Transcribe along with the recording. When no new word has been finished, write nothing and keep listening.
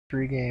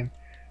Game.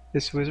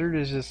 This wizard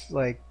is just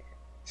like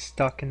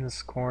stuck in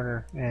this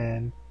corner,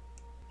 and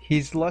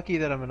he's lucky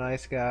that I'm a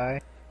nice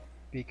guy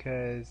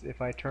because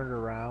if I turned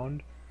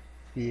around,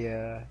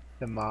 the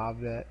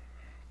mob that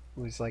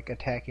was like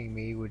attacking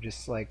me would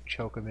just like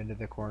choke him into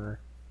the corner.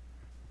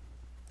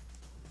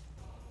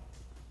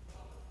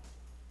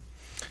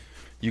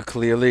 You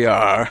clearly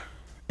are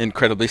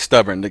incredibly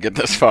stubborn to get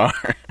this far.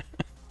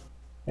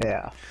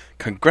 Yeah,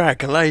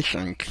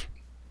 Congratulations.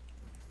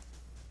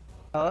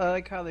 I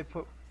like how they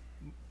put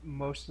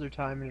most of their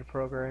time into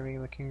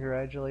programming the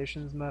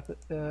congratulations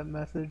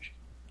message.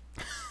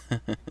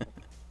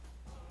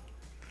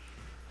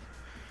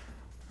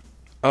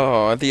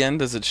 Oh, at the end,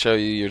 does it show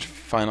you your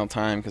final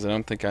time? Because I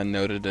don't think I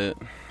noted it.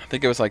 I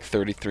think it was like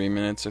 33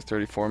 minutes or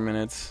 34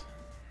 minutes.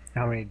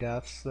 How many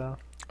deaths though?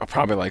 Or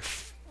probably like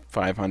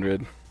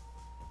 500.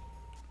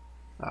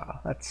 Oh,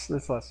 that's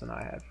less than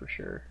I had for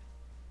sure.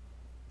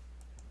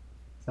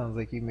 Sounds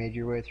like you made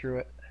your way through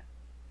it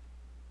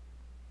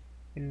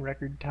in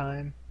record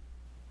time.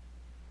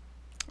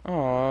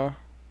 Aw.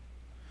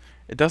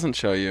 It doesn't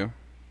show you.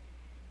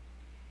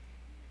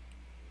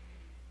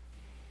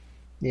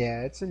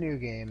 Yeah, it's a new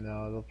game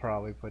though. They'll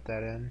probably put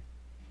that in.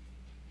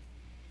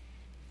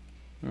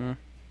 Hmm.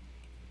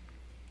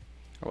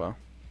 Oh well.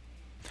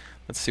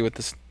 Let's see what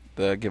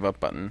the give up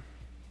button.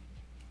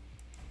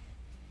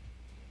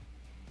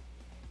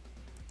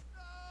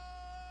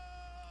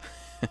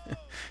 It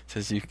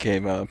says you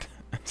gave up.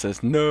 It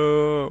says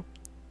no.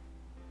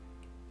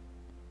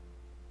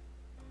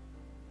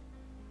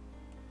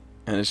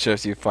 And it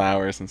shows you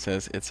flowers and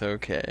says it's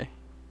okay.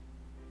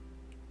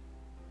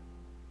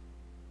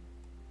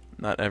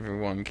 Not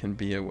everyone can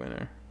be a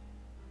winner.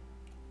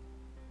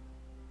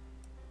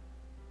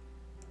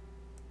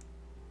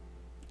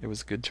 It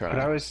was a good But try.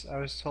 I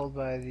was told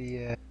by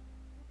the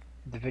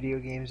video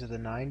games of the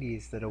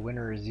 '90s that a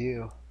winner is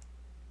you.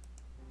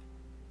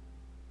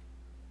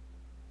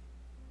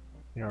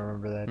 You know,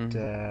 remember that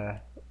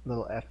Hmm.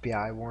 little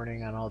FBI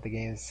warning on all the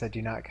games that said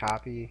 "Do not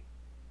copy,"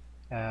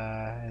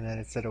 and then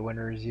it said "A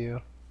winner is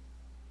you."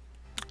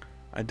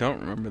 I don't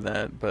remember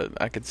that, but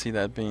I could see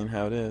that being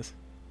how it is.